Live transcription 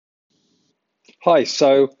Hi,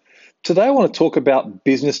 so today I want to talk about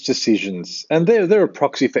business decisions, and they're a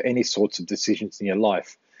proxy for any sorts of decisions in your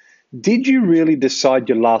life. Did you really decide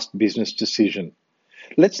your last business decision?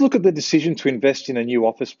 Let's look at the decision to invest in a new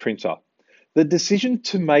office printer. The decision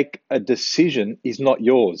to make a decision is not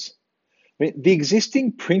yours. The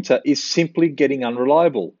existing printer is simply getting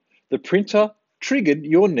unreliable. The printer triggered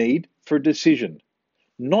your need for a decision,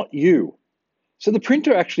 not you. So the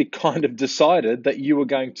printer actually kind of decided that you were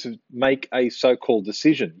going to make a so-called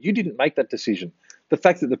decision. You didn't make that decision. The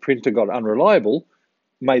fact that the printer got unreliable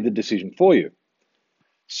made the decision for you.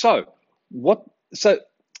 So what so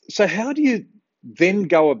so how do you then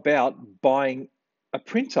go about buying a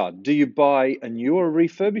printer? Do you buy a new or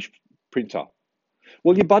refurbished printer?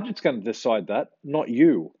 Well, your budget's going to decide that, not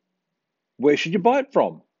you. Where should you buy it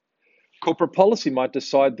from? Corporate policy might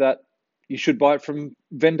decide that you should buy it from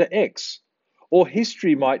vendor X. Or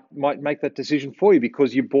history might make that decision for you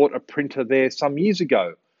because you bought a printer there some years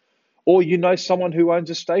ago. Or you know someone who owns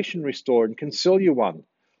a stationery store and can sell you one.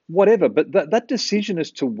 Whatever. But that decision as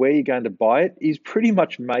to where you're going to buy it is pretty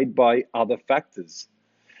much made by other factors.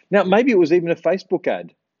 Now, maybe it was even a Facebook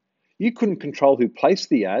ad. You couldn't control who placed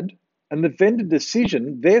the ad, and the vendor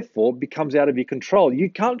decision, therefore, becomes out of your control. You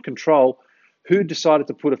can't control who decided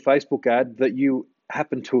to put a Facebook ad that you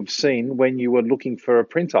happen to have seen when you were looking for a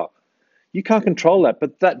printer. You can't control that,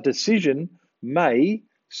 but that decision may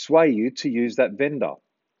sway you to use that vendor.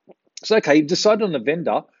 So, okay, you've decided on a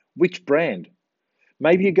vendor, which brand?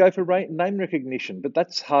 Maybe you go for name recognition, but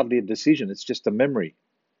that's hardly a decision, it's just a memory.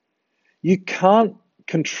 You can't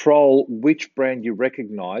control which brand you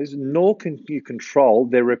recognize, nor can you control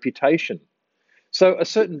their reputation. So a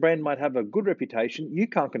certain brand might have a good reputation. You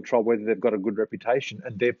can't control whether they've got a good reputation,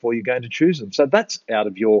 and therefore you're going to choose them. So that's out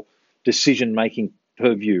of your decision making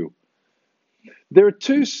purview. There are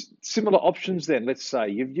two similar options then. Let's say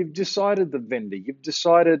you've decided the vendor, you've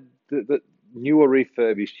decided the new or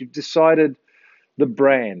refurbished, you've decided the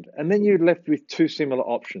brand, and then you're left with two similar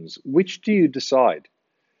options. Which do you decide?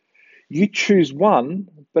 You choose one,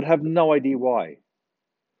 but have no idea why.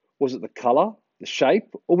 Was it the color, the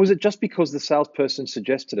shape, or was it just because the salesperson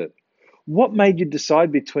suggested it? What made you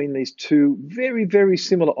decide between these two very, very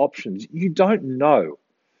similar options? You don't know.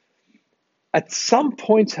 At some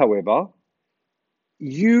point, however,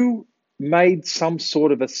 you made some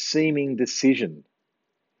sort of a seeming decision.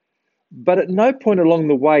 But at no point along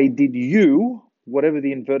the way did you, whatever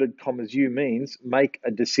the inverted commas you means, make a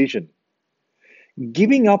decision.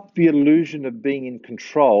 Giving up the illusion of being in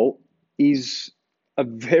control is a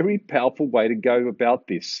very powerful way to go about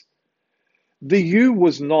this. The you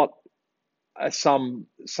was not some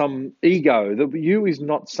ego. The you is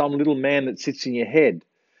not some little man that sits in your head.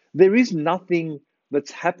 There is nothing that's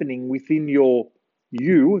happening within your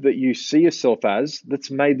you that you see yourself as that's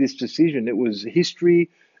made this decision. It was history,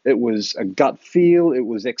 it was a gut feel, it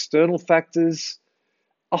was external factors.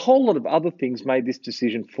 A whole lot of other things made this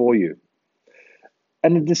decision for you.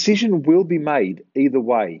 And the decision will be made either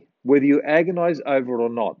way, whether you agonize over it or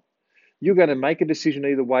not. You're going to make a decision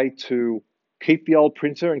either way to keep the old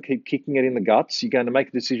printer and keep kicking it in the guts. You're going to make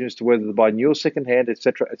a decision as to whether to buy new or secondhand,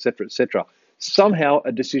 etc., etc., etc. Somehow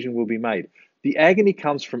a decision will be made. The agony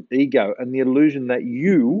comes from ego and the illusion that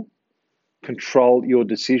you control your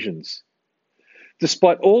decisions.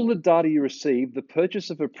 Despite all the data you receive, the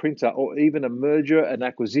purchase of a printer or even a merger, an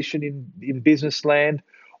acquisition in business land,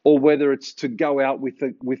 or whether it's to go out with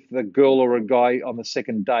the girl or a guy on the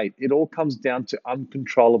second date, it all comes down to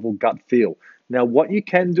uncontrollable gut feel. Now, what you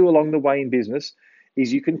can do along the way in business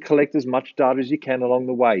is you can collect as much data as you can along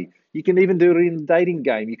the way. You can even do it in the dating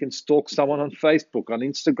game. You can stalk someone on Facebook, on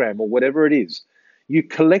Instagram, or whatever it is. You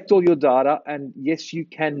collect all your data, and yes, you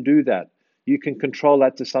can do that. You can control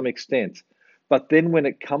that to some extent. But then when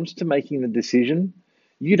it comes to making the decision,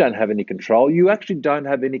 you don't have any control. You actually don't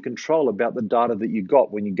have any control about the data that you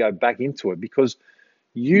got when you go back into it because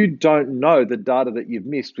you don't know the data that you've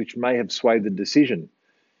missed, which may have swayed the decision.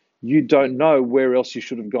 You don't know where else you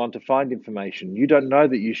should have gone to find information. You don't know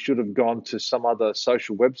that you should have gone to some other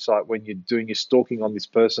social website when you're doing your stalking on this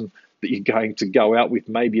person that you're going to go out with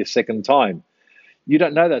maybe a second time. You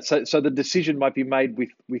don't know that. So the decision might be made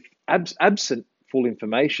with absent full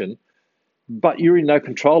information, but you're in no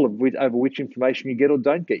control of over which information you get or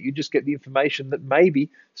don't get. You just get the information that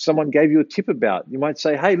maybe someone gave you a tip about. You might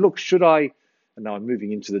say, hey, look, should I, and now I'm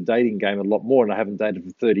moving into the dating game a lot more and I haven't dated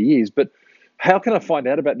for 30 years, but how can I find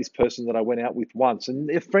out about this person that I went out with once?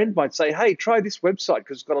 And a friend might say, hey, try this website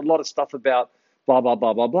because it's got a lot of stuff about blah, blah,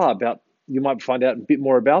 blah, blah, blah, about, you might find out a bit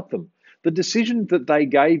more about them. The decision that they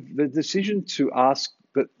gave, the decision to ask,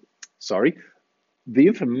 the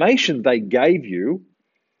information they gave you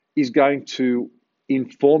is going to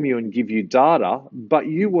inform you and give you data, but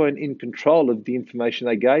you weren't in control of the information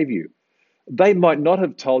they gave you. They might not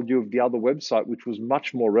have told you of the other website, which was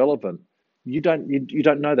much more relevant. You don't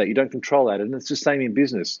know that. You don't control that. And it's the same in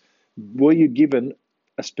business. Were you given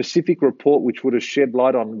a specific report which would have shed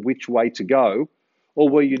light on which way to go, or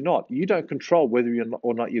were you not? You don't control whether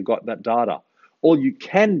or not you got that data. All you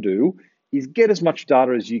can do is get as much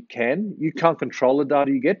data as you can. You can't control the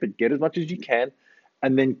data you get, but get as much as you can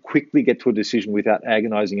and then quickly get to a decision without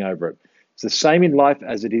agonizing over it. It's the same in life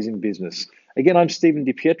as it is in business. Again, I'm Stephen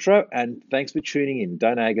DiPietro, and thanks for tuning in.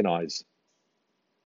 Don't agonize.